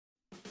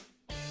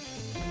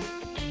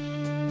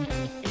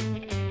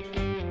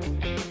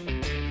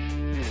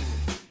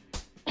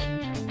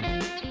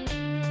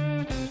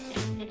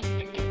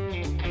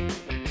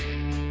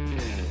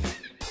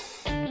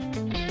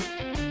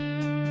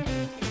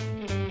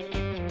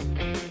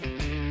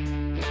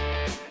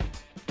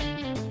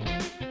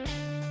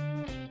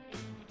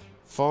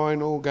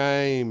Final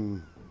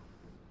game.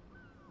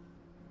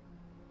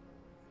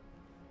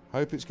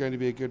 Hope it's going to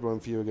be a good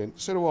one for you again.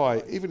 So do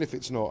I. Even if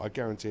it's not, I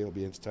guarantee it'll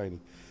be entertaining.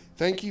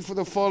 Thank you for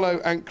the follow,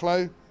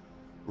 Anklo.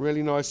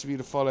 Really nice of you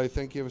to follow.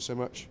 Thank you ever so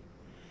much.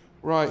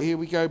 Right, here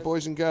we go,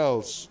 boys and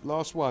girls.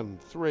 Last one.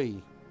 3,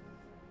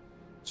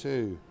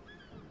 2,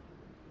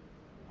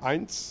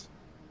 1.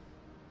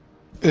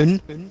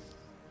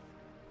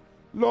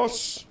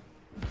 Los.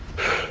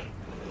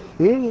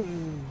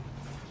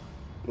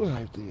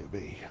 Oh dear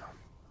me.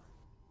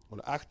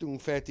 Well, Achtung,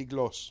 fertig,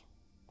 los.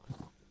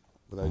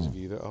 For those of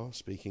you that are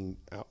speaking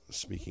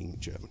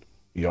German.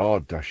 Ja,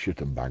 das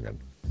Schitten bangen.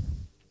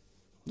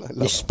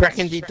 Ich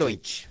sprechen die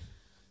Deutsch.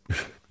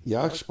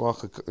 Ja, ich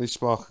sprache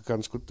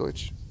ganz gut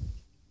Deutsch.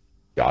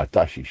 Ja,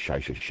 das ist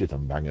scheiße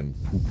Schitten bangen.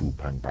 Pupu,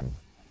 pang, bang.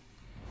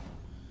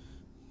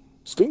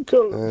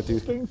 Stinker,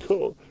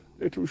 stinker,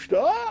 little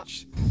star.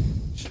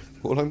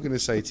 All I'm going to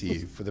say to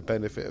you, for the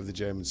benefit of the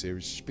German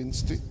series,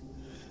 Spinst.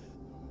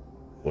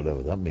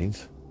 Whatever that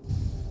means.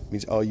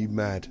 Means, are you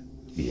mad?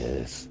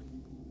 Yes.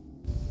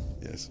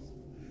 Yes.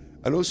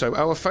 And also,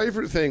 our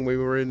favourite thing, we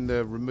were in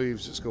the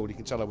removes at school. You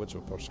can tell I went to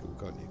a posh school,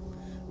 can't you?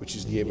 Which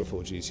is the year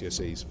before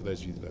GCSEs, for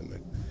those of you that don't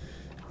know.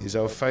 Is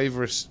our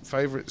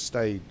favourite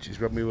stage is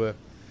when we were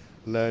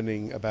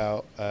learning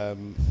about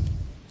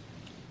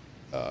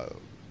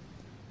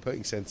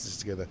putting sentences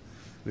together.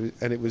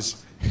 And it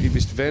was, you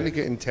bist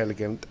weniger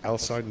intelligent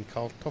outside in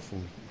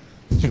Kartoffeln.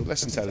 You're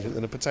less intelligent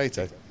than a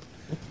potato.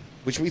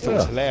 Which we thought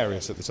was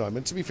hilarious at the time.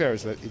 And to be fair,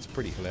 it's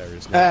pretty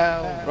hilarious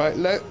now. Right,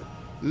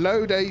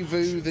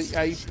 Lodez-vous, the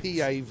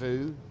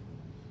APA-vous.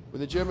 When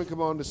the German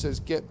commander says,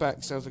 get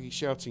back, sounds like he's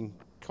shouting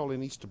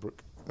Colin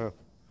Easterbrook.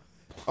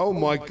 Oh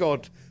my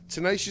God.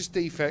 Tenacious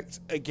defect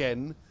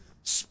again.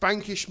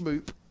 Spankish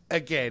moop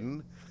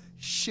again.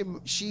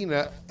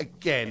 Sheena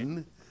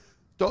again. ...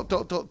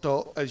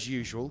 as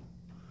usual.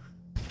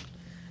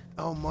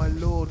 Oh my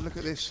Lord, look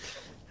at this.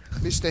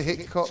 Mr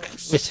Hickcox.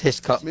 Mr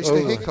Hickcox.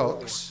 Mr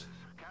Hickcox.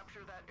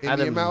 In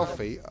the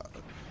Amalfi.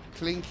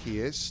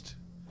 Clinkiest.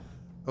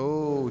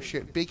 Oh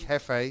shit, big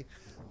Hefe.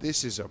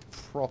 This is a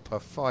proper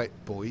fight,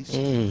 boys.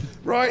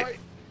 Right.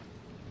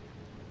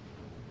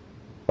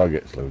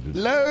 Baguettes loaded.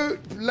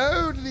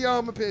 Load the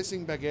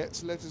armor-piercing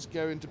baguettes. Let us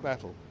go into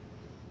battle.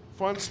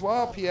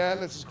 Francois, Pierre,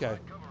 let us go.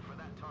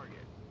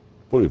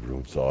 Fully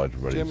broadside,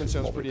 ready. German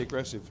sounds pretty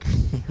aggressive.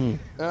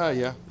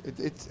 Yeah.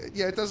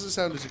 It doesn't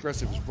sound as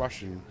aggressive as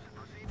Russian.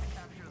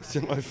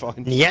 I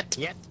find. Yet.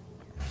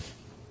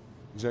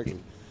 Exactly.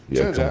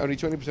 Yeah, Turns out only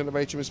 20% of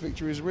HMS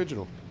Victory is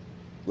original.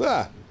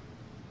 Ah,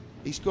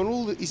 he's got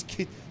all the. He's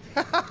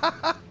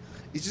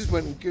just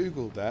went and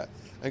Googled that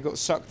and got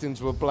sucked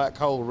into a black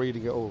hole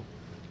reading it all.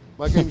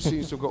 My game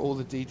seems to have got all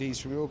the DDs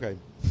from your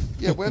game.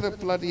 Yeah, where the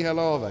bloody hell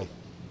are they?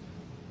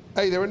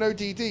 Hey, there are no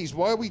DDs.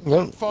 Why are we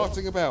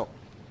farting about?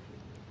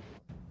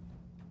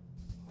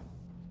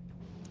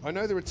 I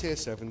know there are tier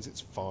 7s,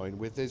 it's fine.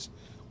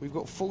 We've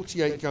got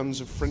 48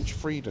 guns of French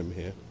freedom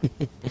here.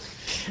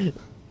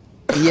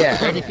 Yeah,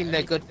 anything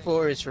they're good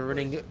for is for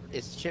running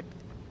its ship.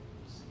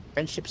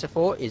 French ships are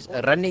for is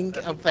running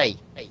away.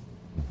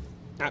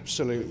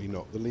 Absolutely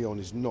not. The Leon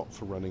is not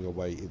for running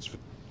away, it's for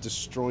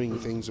destroying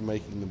things and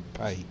making them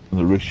pay. And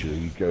the Richelieu,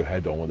 you go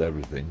head on with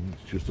everything.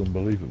 It's just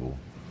unbelievable.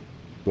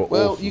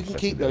 Well, you can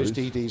keep those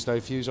DDs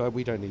though, Fuse.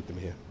 We don't need them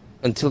here.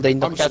 Until they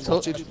knock out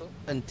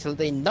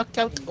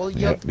all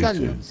your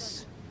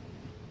guns.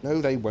 No,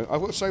 they won't.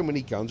 I've got so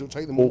many guns, it'll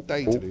take them all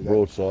day to do that.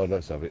 Broadside,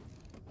 let's have it.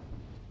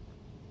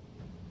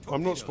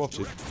 I'm not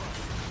spotted.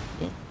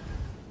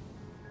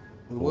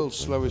 The world's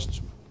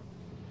slowest.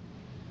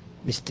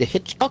 Mr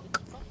Hitchcock.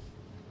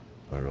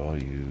 Where are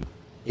you?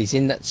 He's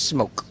in that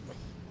smoke.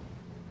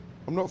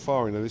 I'm not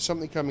far enough. There's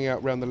something coming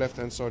out round the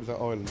left-hand side of that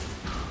island.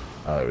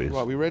 Oh, there is.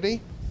 Right, we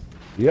ready?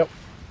 Yep.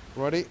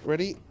 Ready?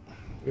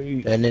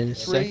 And in a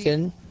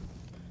second.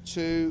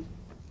 2,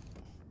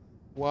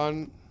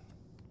 1,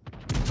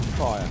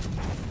 fire.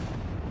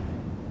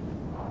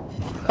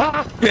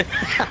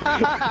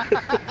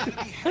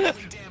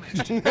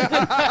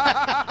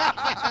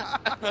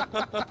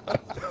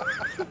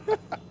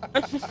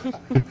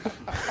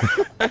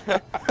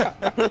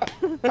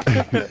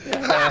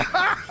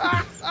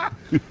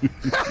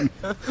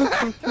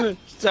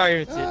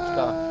 Sorry, Mr.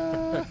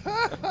 Hitchcock.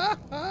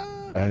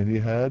 And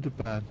you had a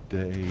bad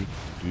day.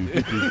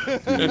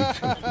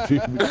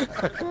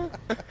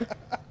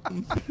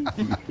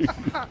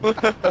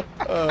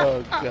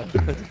 Oh,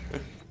 God.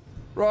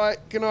 Right,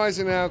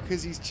 Gneiser now,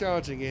 because he's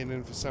charging in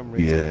and for some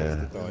reason he has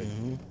to die.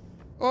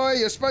 Oi,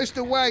 you're supposed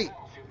to wait!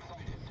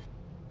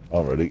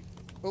 I'm ready.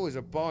 Oh, there's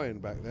a buy-in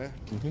back there.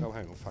 Oh,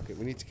 hang on, fuck it.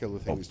 We need to kill the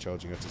thing that's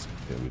charging at us.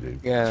 Yeah, we do.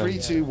 Yeah. 3,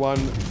 2, 1,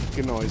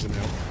 Gneiser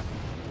now.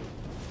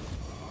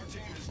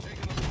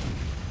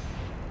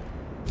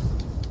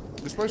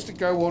 We're supposed to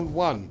go on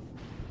 1.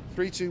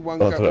 3, 2, 1,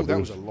 go. Oh, that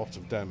was a lot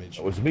of damage.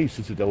 That was me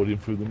citadeled in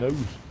through the nose.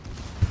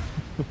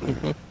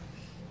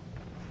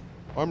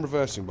 I'm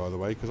reversing, by the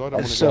way, because I don't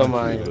want to So go am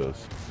I.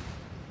 reverse.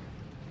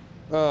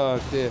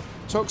 Oh, dear.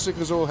 Toxic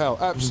as all hell.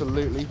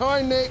 Absolutely.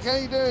 Hi, Nick. How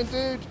you doing,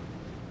 dude?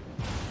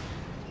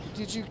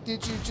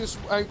 did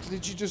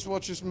you just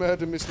watch us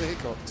murder Mr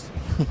Hickcox?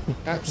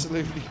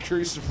 Absolutely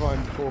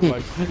crucifying the poor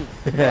bloke.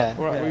 Yeah.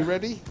 All right, are we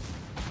ready?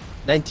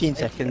 19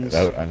 seconds.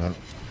 No, hang on.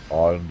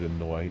 Ireland in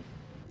the way.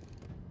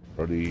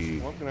 Ready.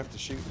 Well, I'm gonna have to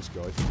shoot this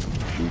guy.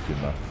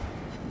 Shooting that.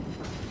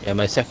 Yeah,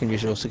 my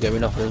secondary's also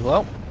going off as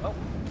well.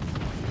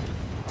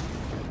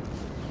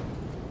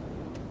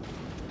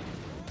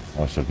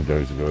 My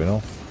secondaries are going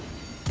off.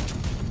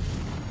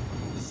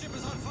 The ship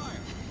is on fire.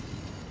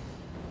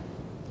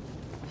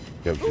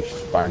 Kev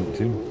just spanked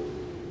him.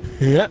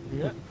 Yeah.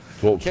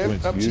 Talk's Kev,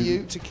 coming up to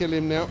you to kill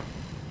him now.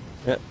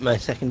 Yeah, my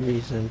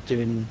secondaries are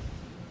doing.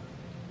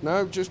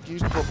 No, just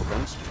use the proper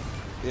guns.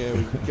 Yeah,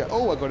 we can get.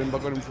 Oh, I got him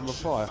from a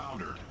fire.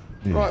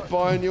 Yeah. Right,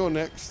 Brian, you're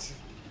next.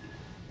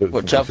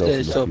 Watch out for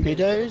those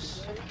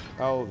torpedoes.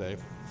 Oh, they're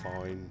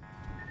fine.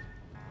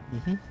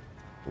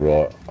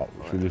 Right,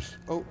 should we just...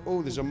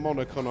 Oh, there's a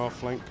monarch on our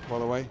flank, by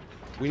the way.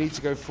 We need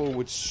to go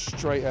forward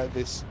straight at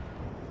this.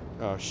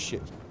 Oh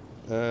shit.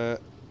 Are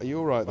you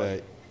all right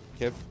there,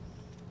 Kev?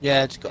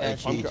 Yeah, it's got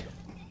HE'd.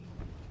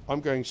 I'm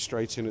going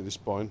straight in at this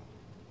spine.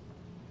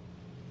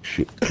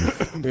 Shit.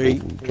 3,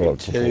 Right,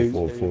 2,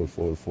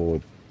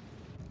 forward.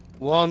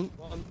 1.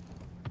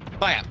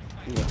 Fire!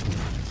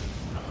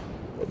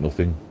 Got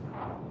nothing.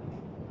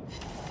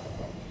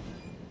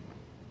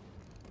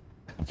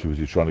 I'm too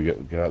busy trying to get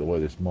out of the way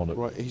of this monarch.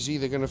 Right, he's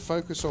either going to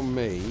focus on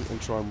me and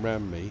try and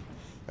ram me,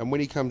 and when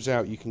he comes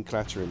out, you can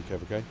clatter him,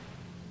 Kev, okay?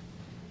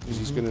 Because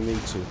he's going to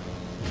need to.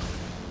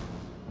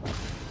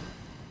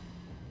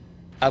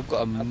 I've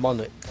got a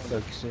monarch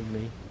focusing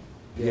me.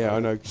 Yeah, I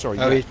know. Sorry.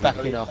 Oh, he's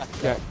backing off.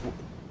 Yeah,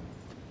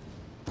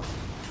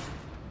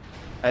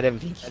 I don't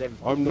think.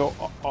 I'm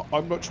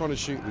not trying to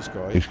shoot this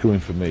guy. He's coming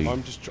for me.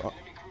 I'm just trying.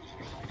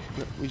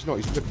 No, he's not.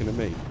 He's looking at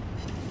me.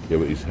 Yeah,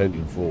 but he's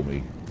heading for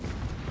me.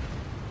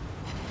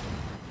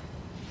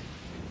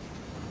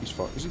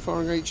 Is he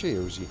firing HE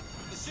or is he?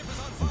 The ship is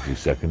on fire. His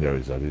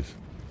secondaries, that is.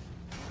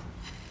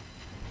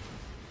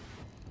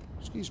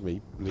 Excuse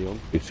me, Leon.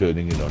 He's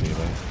turning in on you,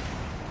 mate.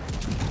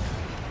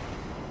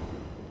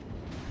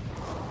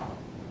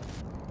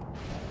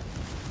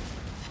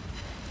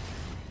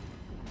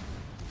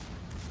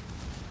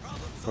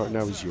 Right,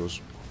 now he's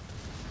yours.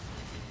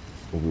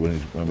 When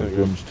There my you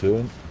guns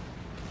turn.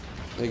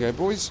 There you go,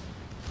 boys.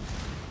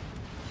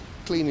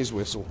 Clean his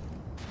whistle.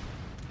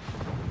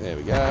 There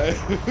we go.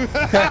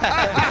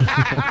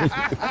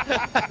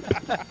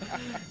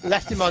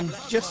 Left him on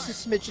just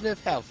a smidgen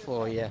of health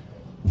for you.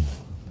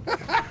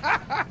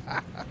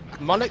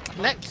 Monarch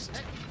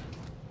next.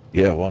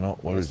 Yeah, why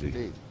not? Where Yes, is he?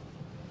 indeed.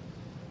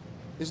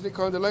 Isn't it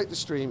kind of late to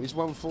stream? It's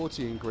 1:40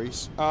 in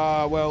Greece.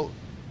 Ah, well,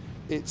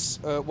 it's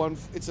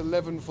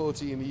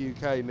 11:40 in the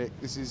UK, Nick.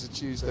 This is a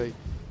Tuesday.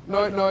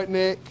 Night,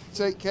 Nick.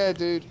 Take care,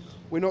 dude.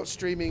 We're not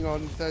streaming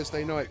on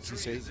Thursday nights, you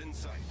see.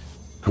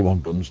 Come on,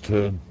 guns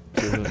turn.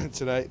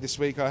 Today, this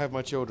week, I have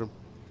my children.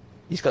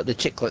 He's got the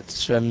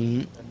chiclets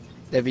from.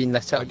 They've been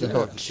let I out do the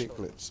have hutch.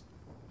 chiclets.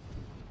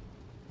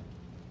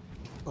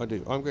 I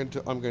do. I'm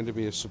going to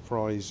be a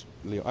surprise,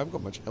 Leo. I haven't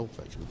got much health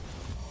actually.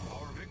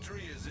 Our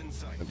victory is in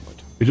sight. Never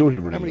mind. He's already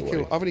How running many away.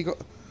 kills?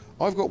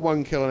 I've got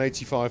 1 kill and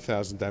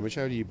 85,000 damage.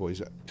 How do you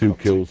boys? 2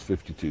 kills,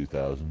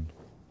 52,000.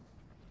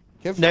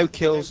 Kev? No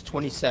kills,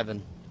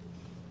 27.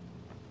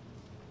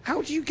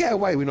 How do you get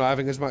away with not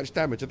having as much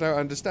damage? I don't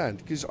understand.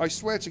 Because I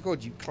swear to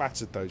God, you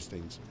clattered those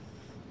things.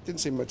 Didn't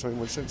seem to make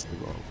much sense to me.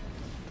 Well.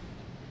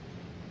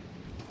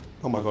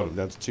 Oh my God, I'm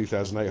down to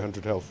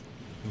 2,800 health.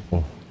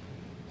 Oh.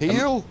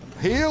 Heal!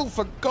 Heal!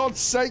 For God's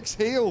sakes,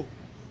 heal!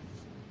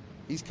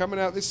 He's coming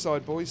out this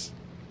side, boys.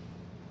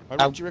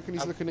 Do you reckon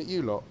he's looking at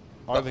you lot?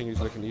 I think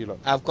he's looking at you lot.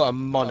 I've got a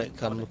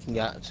monarch I'm looking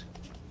at.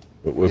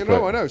 But we're You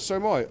know, I know, so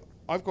am I.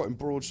 I've got him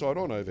broadside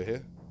on over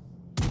here.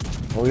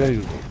 Oh yeah,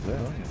 you're there,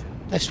 aren't you?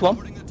 This one.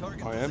 Reporting the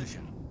target I am.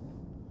 position.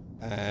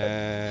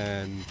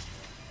 And...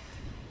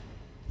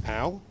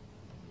 Ow.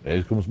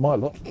 Here comes my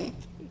lot.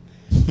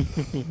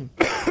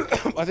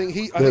 I think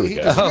he... There we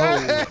go.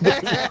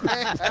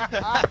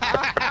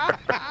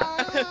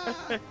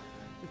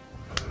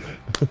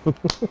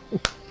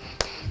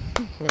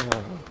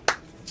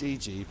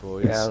 GG,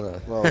 boys. Yeah, I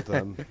know. Well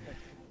done.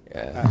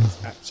 Yeah.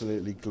 That's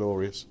absolutely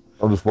glorious.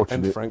 I'm just watching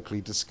And it. frankly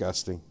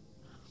disgusting.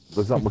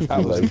 There's not much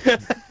That was- delay.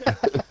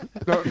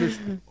 No,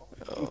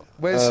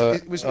 where's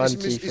is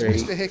RT3.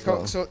 Mr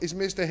Hickcox on, is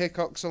Mr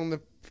Hickcox on the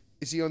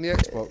is he on the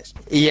Xbox?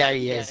 Yeah,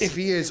 he is. If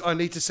he is, I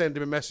need to send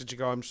him a message and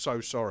go, I'm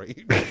so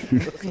sorry.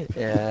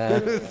 Yeah.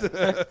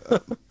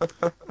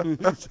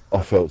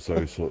 I felt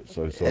so sorry.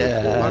 Yeah. for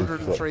him.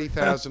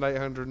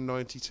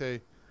 103,892.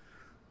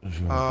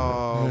 Oh,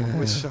 I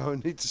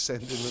need to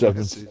send him a Seven.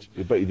 message.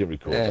 I bet you didn't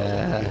record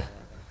that.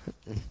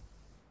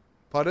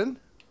 Pardon?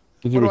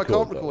 Did you Well, I record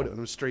can't that record one? it when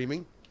I'm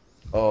streaming.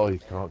 Oh, you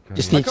can't. Can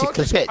Just you? I need to can't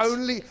just clip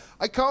it.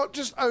 I can't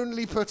just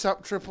only put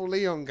up Triple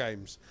Leon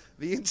games.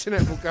 The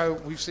internet will go,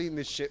 we've seen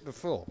this shit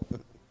before.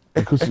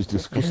 Because it's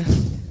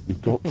disgusting.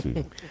 You've got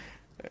to.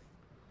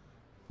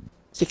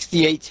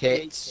 68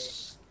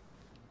 hits,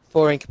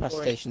 4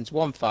 incapacitations,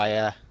 1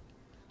 fire,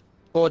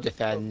 4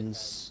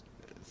 defense,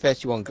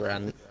 31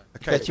 grant.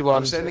 Okay, 31.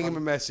 I'm sending him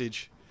a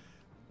message.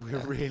 We're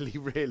really,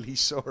 really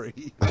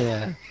sorry.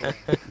 Yeah.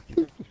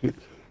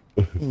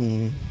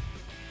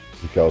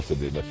 Mikael sent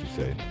me a message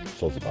saying,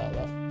 soz about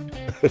that.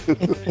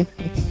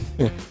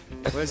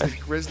 Where's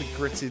the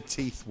gritted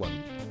teeth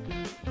one?